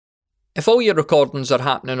If all your recordings are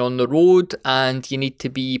happening on the road and you need to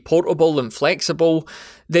be portable and flexible,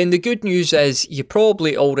 then the good news is you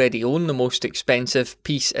probably already own the most expensive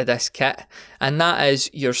piece of this kit, and that is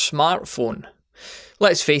your smartphone.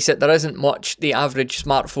 Let's face it, there isn't much the average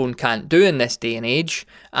smartphone can't do in this day and age,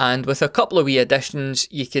 and with a couple of wee additions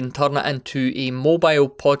you can turn it into a mobile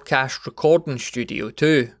podcast recording studio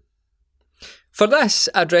too. For this,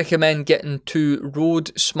 I'd recommend getting two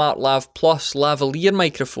Rode SmartLav Plus lavalier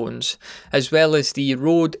microphones, as well as the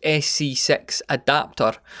Rode SC6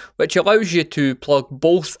 adapter, which allows you to plug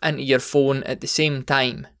both into your phone at the same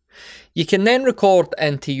time. You can then record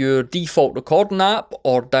into your default recording app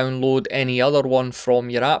or download any other one from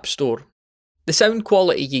your app store. The sound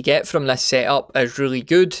quality you get from this setup is really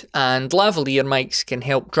good, and lavalier mics can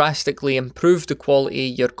help drastically improve the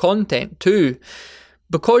quality of your content too.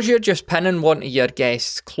 Because you're just pinning one of your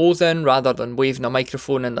guests' clothing rather than waving a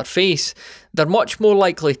microphone in their face, they're much more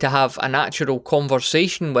likely to have a natural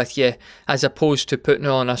conversation with you as opposed to putting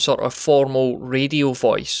on a sort of formal radio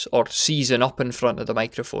voice or seizing up in front of the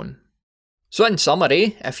microphone. So in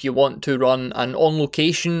summary, if you want to run an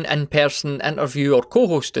on-location, in-person interview or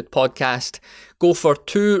co-hosted podcast, go for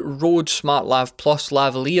two Rode SmartLav Plus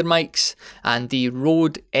lavalier mics and the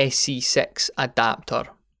Rode SC6 adapter.